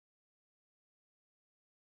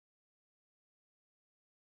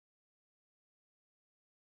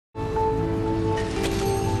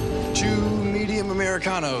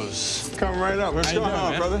Americanos. Come right up. What's going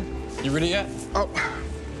on, brother? You ready yet? Oh.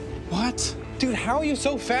 What? Dude, how are you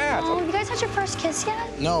so fast? Oh, you guys had your first kiss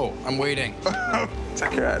yet? No, I'm waiting.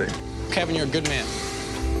 Take care of it. Kevin, you're a good man.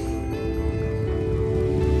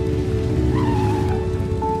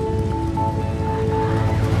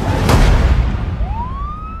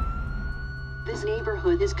 This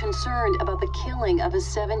neighborhood is concerned about the killing of a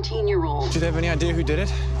 17-year-old. Do they have any idea who did it?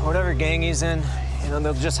 Whatever gang he's in, you know,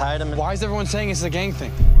 they'll just hide him. Why is everyone saying it's a gang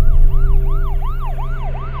thing?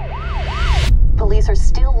 Police are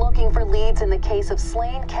still looking for leads in the case of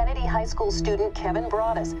slain Kennedy High School student Kevin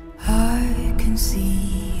Broadus. I can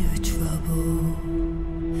see your trouble.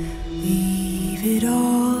 Leave it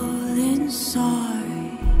all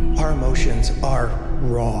inside. Our emotions are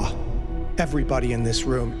raw. Everybody in this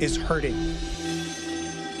room is hurting.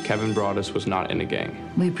 Kevin Broadus was not in a gang.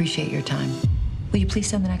 We appreciate your time. Will you please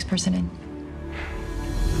send the next person in?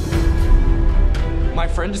 My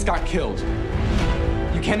friend just got killed.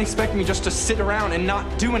 You can't expect me just to sit around and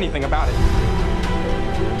not do anything about it.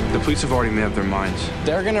 The police have already made up their minds.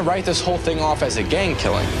 They're gonna write this whole thing off as a gang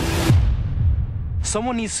killing.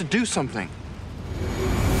 Someone needs to do something.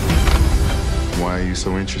 Why are you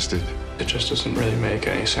so interested? It just doesn't really make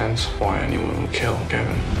any sense why anyone would kill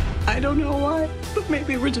Kevin. I don't know why, but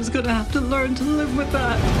maybe we're just gonna have to learn to live with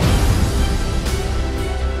that.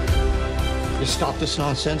 You stop this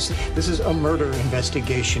nonsense. This is a murder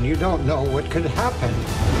investigation. You don't know what could happen.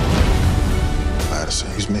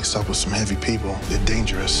 Madison, he's mixed up with some heavy people. They're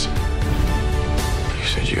dangerous. You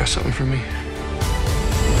said you got something for me?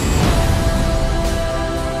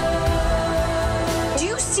 Do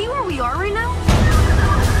you see where we are right now?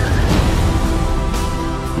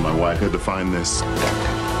 My wife had to find this.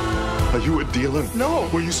 Are you a dealer? No.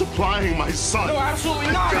 Were you supplying my son? No,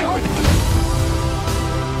 absolutely not.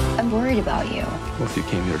 I'm worried about you. Well, if you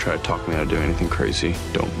came here to try to talk me out of doing anything crazy,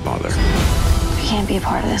 don't bother. I can't be a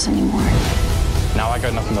part of this anymore. Now I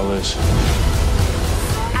got nothing to lose.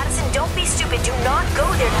 Addison, don't be stupid. Do not go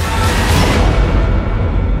there.